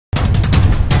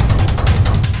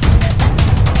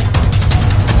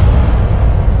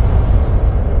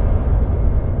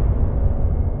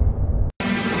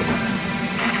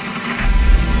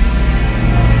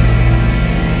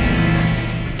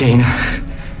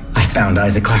found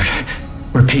Isaac Clarke.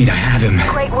 Repeat, I have him.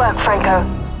 Great work, Franco.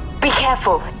 Be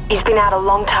careful. He's been out a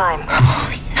long time.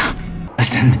 Oh, yeah.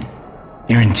 Listen,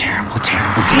 you're in terrible danger.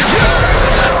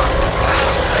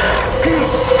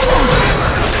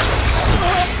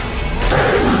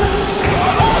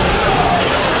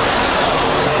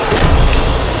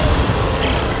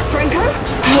 Franco?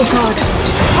 Oh, God.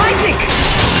 Isaac!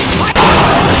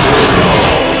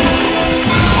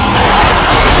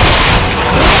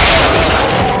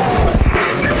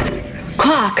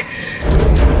 Clarke.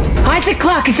 Isaac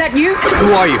Clarke, is that you?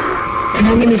 Who are you?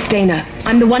 My name is Dana.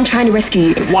 I'm the one trying to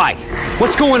rescue you. Why?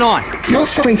 What's going on? You're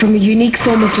suffering from a unique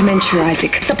form of dementia,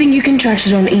 Isaac. Something you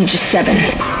contracted on Aegis 7.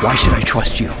 Why should I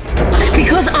trust you?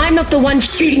 Because I'm not the one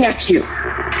shooting at you.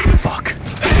 Fuck.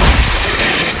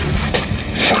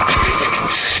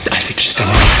 Isaac, just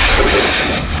don't.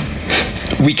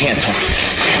 We can't talk.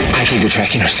 I think we're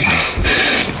tracking our signals.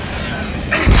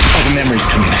 All the memories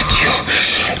coming back to you.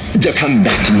 They're coming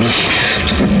back to me.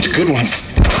 The good ones.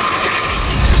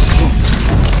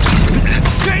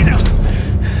 Dana!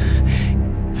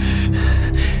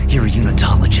 You're a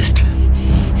unitologist.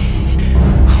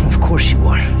 Of course you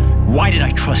are. Why did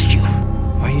I trust you?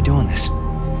 Why are you doing this?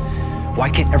 Why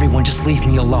can't everyone just leave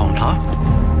me alone, huh?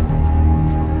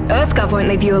 EarthGov won't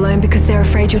leave you alone because they're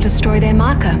afraid you'll destroy their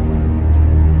marker.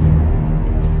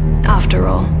 After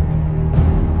all,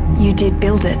 you did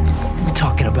build it. What are you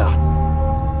talking about?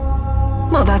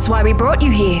 Well, that's why we brought you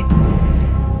here.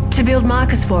 To build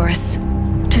markers for us.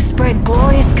 To spread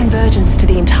glorious convergence to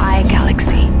the entire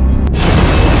galaxy.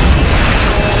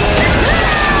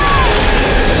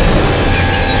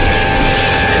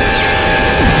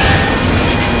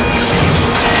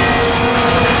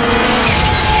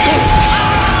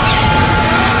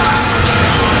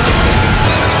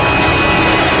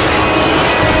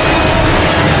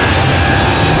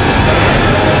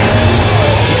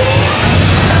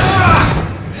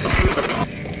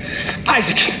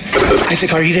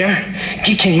 Isaac, are you there?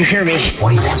 Can you hear me? What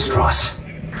do you want, Stross?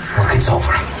 Look, it's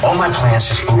over. All my plans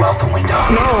just blew out the window.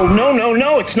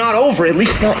 No, it's not over. At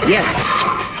least not yet.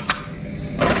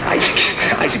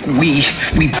 Isaac, we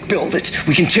build it.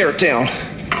 We can tear it down.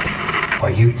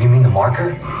 What, you mean the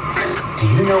marker? Do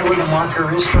you know where the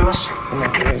marker is, Stross?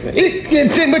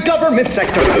 It's in the government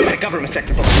sector. The government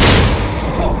sector.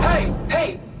 Oh,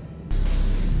 hey!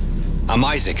 I'm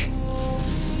Isaac.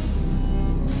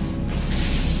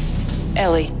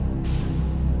 Ellie.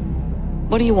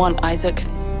 What do you want, Isaac?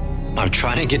 I'm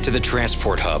trying to get to the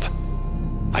transport hub.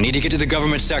 I need to get to the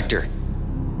government sector.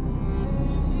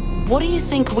 What do you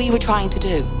think we were trying to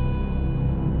do?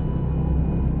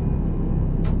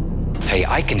 Hey,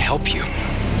 I can help you.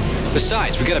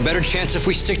 Besides, we got a better chance if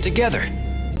we stick together.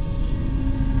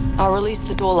 I'll release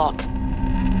the door lock.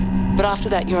 But after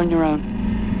that, you're on your own.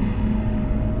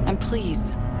 And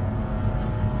please,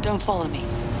 don't follow me.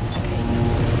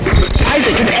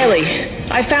 Isaac and Ellie,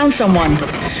 I found someone.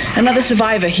 Another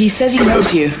survivor. He says he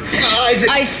knows you. Isaac!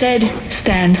 I said,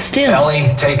 stand still.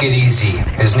 Ellie, take it easy.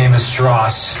 His name is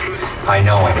Stross. I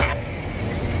know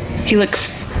him. He looks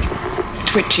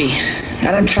twitchy.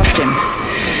 I don't trust him.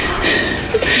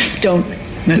 Don't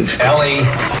move. Ellie,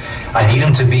 I need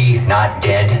him to be not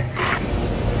dead.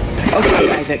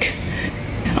 Okay, Isaac.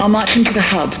 I'll march him to the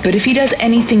hub, but if he does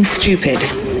anything stupid,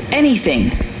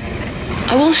 anything,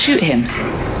 I will shoot him.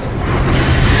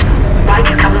 Why'd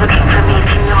you come looking for me if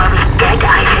you knew I was dead,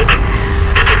 Isaac?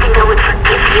 Did you think I would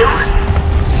forgive you?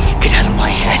 Get out of my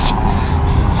head.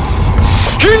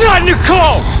 You're not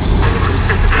Nicole!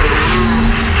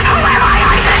 So am I,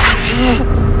 Isaac.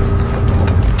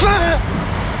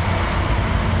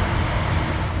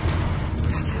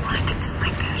 Why did it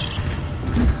like this?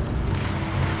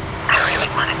 I really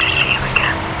wanted to see you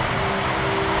again.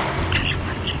 Just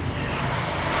once.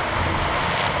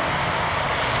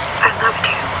 I loved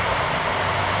you.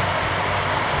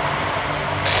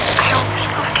 I always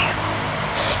loved you.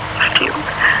 Loved you.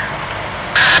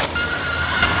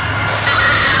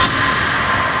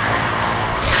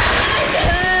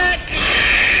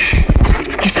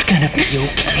 It's gonna be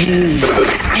okay.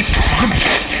 I promise.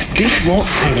 This won't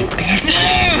hurt a bit.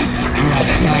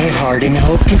 Love my heart and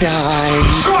hope to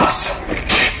die. Stross!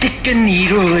 Stick a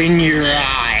needle in your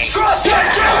eye. Stross,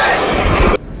 God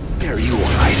damn it! There you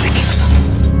are, Isaac.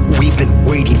 We've been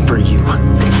waiting for you.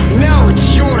 Now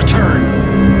it's your turn.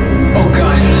 Oh,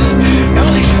 God.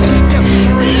 Ellie! Step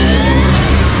 3.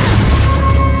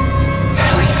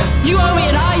 Ellie! You owe me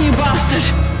an eye, you bastard!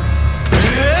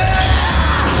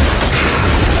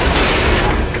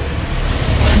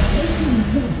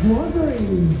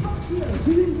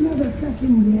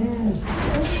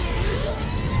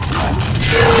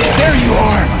 There you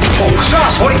are! Oh,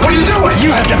 Stross, what are you doing?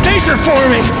 for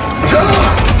me!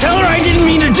 Tell her I didn't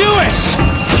mean to do it!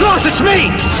 Stross, it's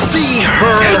me! See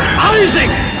her! Isaac!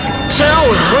 Tell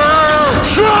her!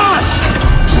 Stross!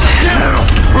 Step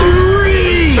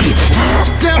 3!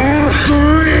 Step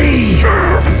 3!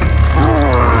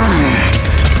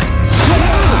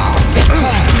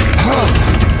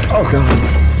 Oh, God.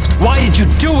 Why did you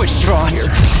do it, Stross?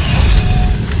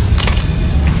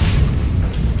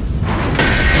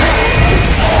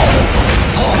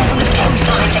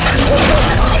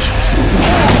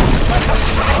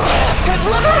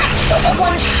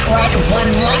 One shred,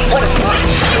 one light, one bright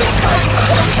shining star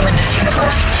quantum in this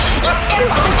universe. You're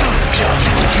impotent guilt.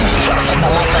 Forcing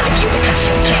the life out of you because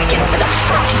you can't get over the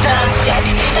fact that I'm dead.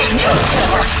 That you're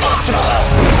still responsible.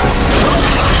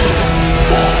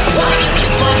 Why do you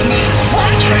keep fighting me? Why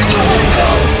can't you let go?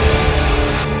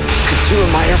 Because you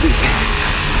are my everything.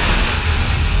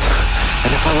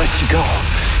 And if I let you go,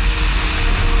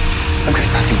 I've got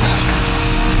nothing left.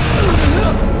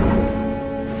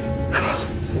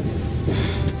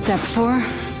 Step 4.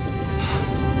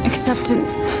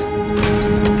 Acceptance.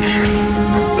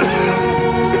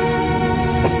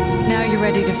 Now you're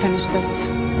ready to finish this.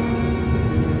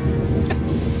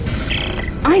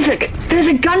 Isaac, there's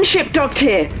a gunship docked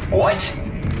here. What?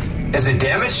 Is it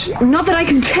damaged? Not that I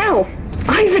can tell.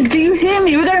 Isaac, do you hear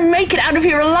me? We're gonna make it out of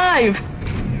here alive.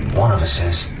 One of us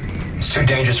is. It's too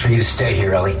dangerous for you to stay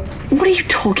here, Ellie. What are you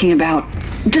talking about?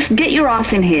 Just get your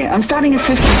ass in here. I'm starting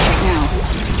assistance right now.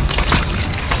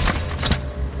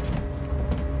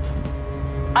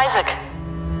 Isaac,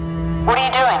 what are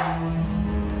you doing?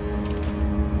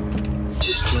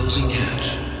 Closing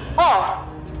hatch. Oh.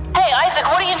 Hey, Isaac,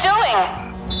 what are you doing?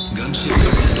 Gunship.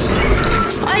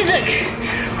 Isaac!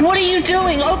 What are you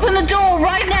doing? Open the door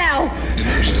right now!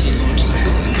 Emergency launch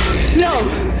cycle initiated. No!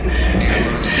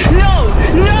 No!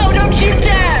 No! Don't you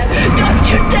dare! Don't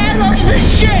you dare launch the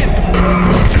ship!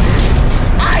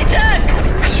 Isaac!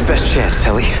 It's your best chance,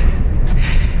 Ellie.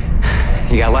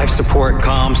 You got life support,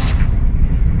 comms.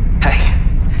 Hey,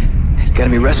 you gotta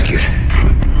be rescued.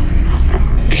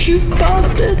 You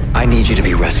bastard. I need you to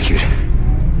be rescued.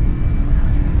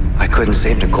 I couldn't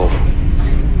save Nicole,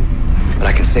 but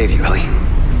I can save you, Ellie.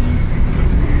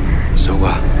 So,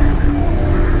 bye.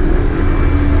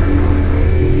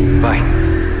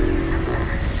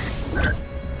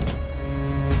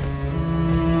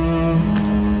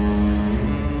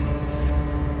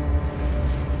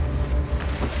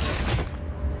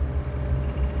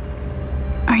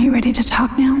 Are you ready to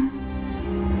talk now?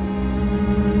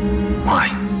 Why?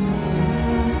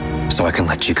 So I can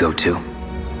let you go too?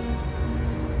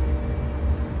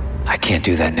 I can't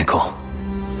do that, Nicole.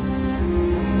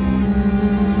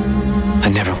 I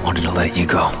never wanted to let you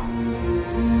go.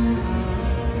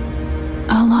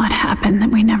 A lot happened that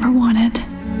we never wanted.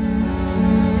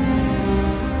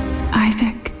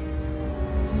 Isaac.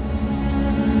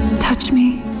 Touch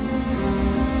me.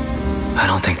 I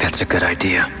don't think that's a good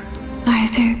idea.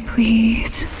 Isaac,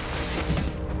 please.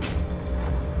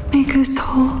 Make us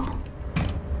whole.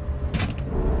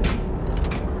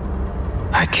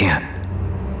 I can't.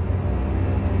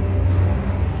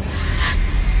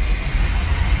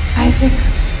 Isaac,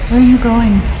 where are you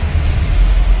going?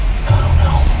 I don't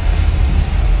know.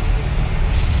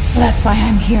 Well, that's why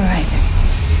I'm here, Isaac.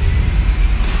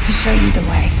 To show you the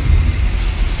way.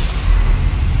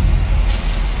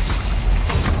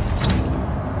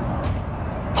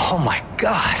 Oh my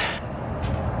God.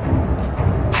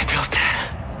 I built that.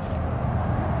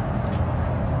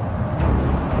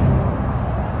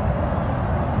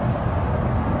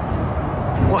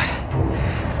 What?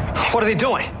 What are they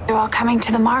doing? They're all coming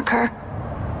to the marker.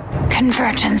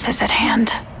 Convergence is at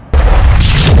hand.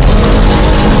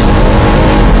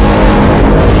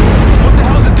 What the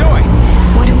hell is it doing?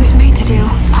 What it was made to do.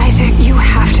 Isaac, you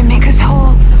have to make us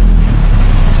whole.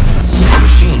 The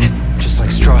machine, just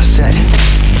like Stross said.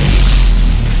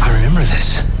 I remember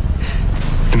this.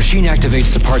 The machine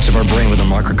activates the parts of our brain where the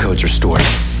marker codes are stored.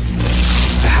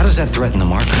 But how does that threaten the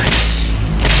marker?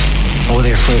 What were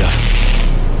they afraid of?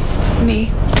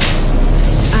 Me.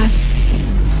 Us.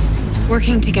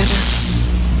 Working together.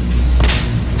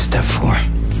 Step 4.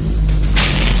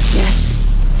 Yes.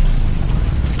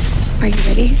 Are you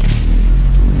ready?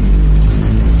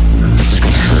 This is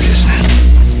gonna hurt, isn't it?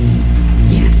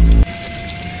 Yes.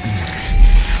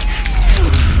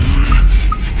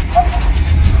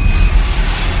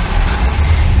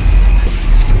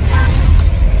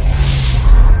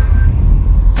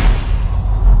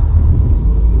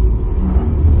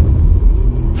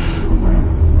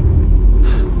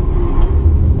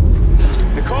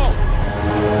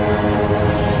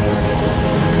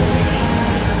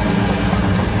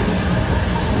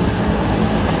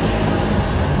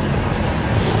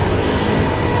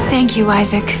 Thank you,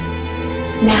 Isaac.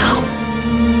 Now,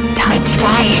 time to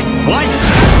die. What?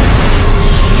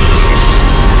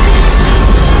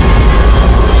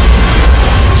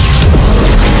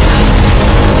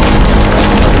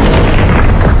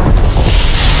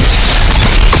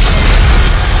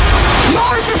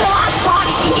 Yours is the last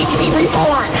body needing to be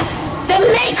reborn. The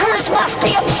Makers must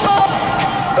be absorbed.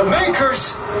 The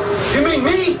Makers? You mean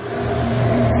me?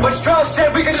 But Strauss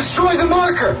said we could destroy the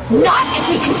marker! Not if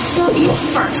we consume you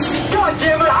first. God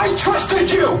damn it, I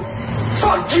trusted you!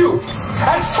 Fuck you!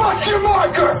 And fuck your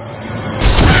marker!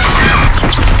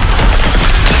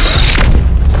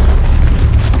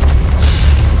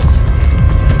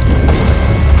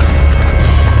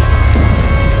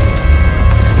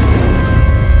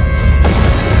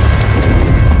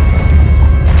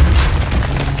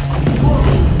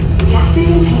 Reactor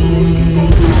containment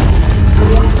destabilized. The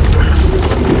reactor breach is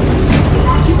imminent.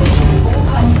 Evacuation of all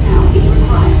personnel is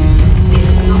required. This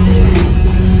is not a drill.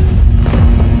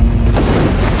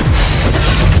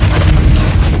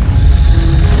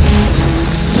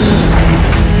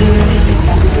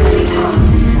 Auxiliary power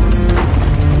systems.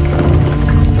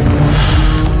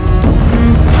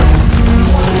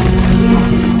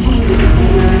 Reactor containment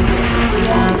failure.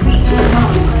 Reactor breach is now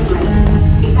in progress.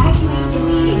 Evacuate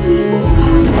immediately all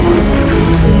personnel.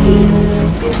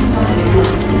 This is not a drill.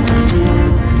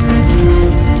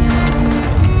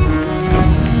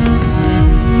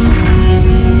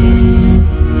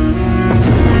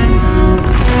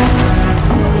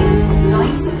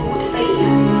 Life support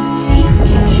failure. Seek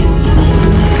protection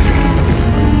immediately.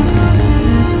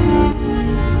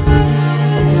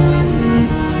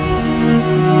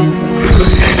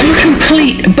 You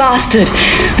complete bastard!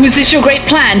 Was this your great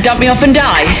plan? Dump me off and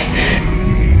die?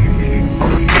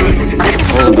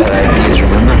 Full of bad ideas,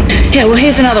 remember? Yeah, well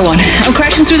here's another one. I'm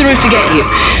crashing through the roof to get you.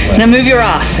 Now move your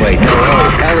ass. Wait, no,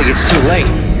 Ellie, it's too late.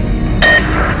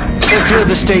 Stay clear of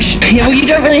the station. Yeah, well you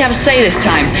don't really have a say this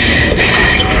time.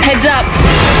 Heads up.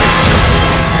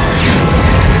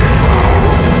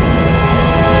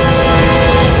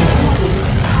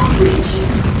 Breach.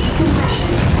 Decompression.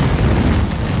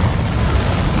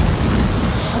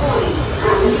 Warning.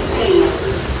 Atmosphere failure.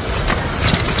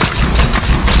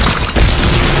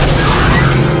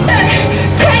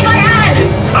 Take my hand!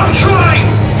 I'm trying!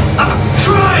 I'm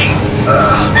trying!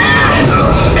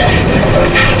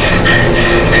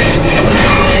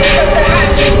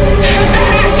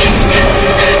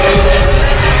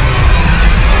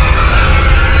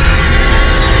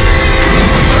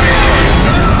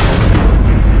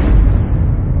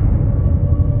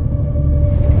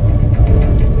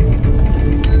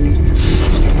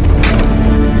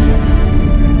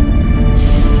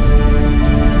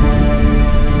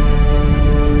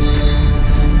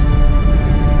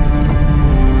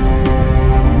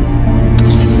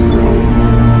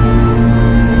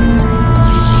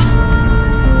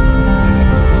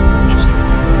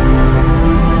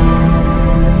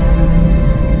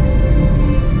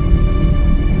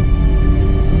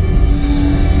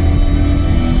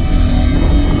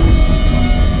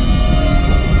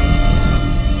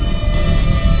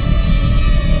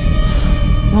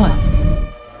 What?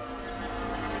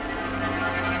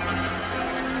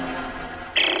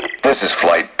 This is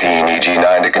Flight Team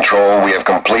EG-9 to Control. We have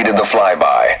completed the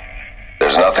flyby.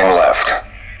 There's nothing left.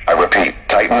 I repeat,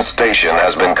 Titan Station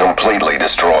has been completely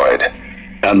destroyed.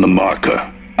 And the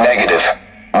marker? Negative.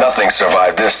 Nothing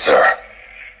survived this, sir.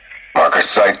 Marker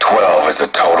Site 12 is a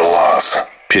total loss.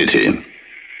 Pity.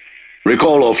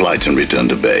 Recall all flights and return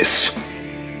to base.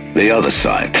 The other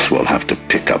sites will have to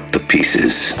pick up the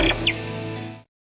pieces.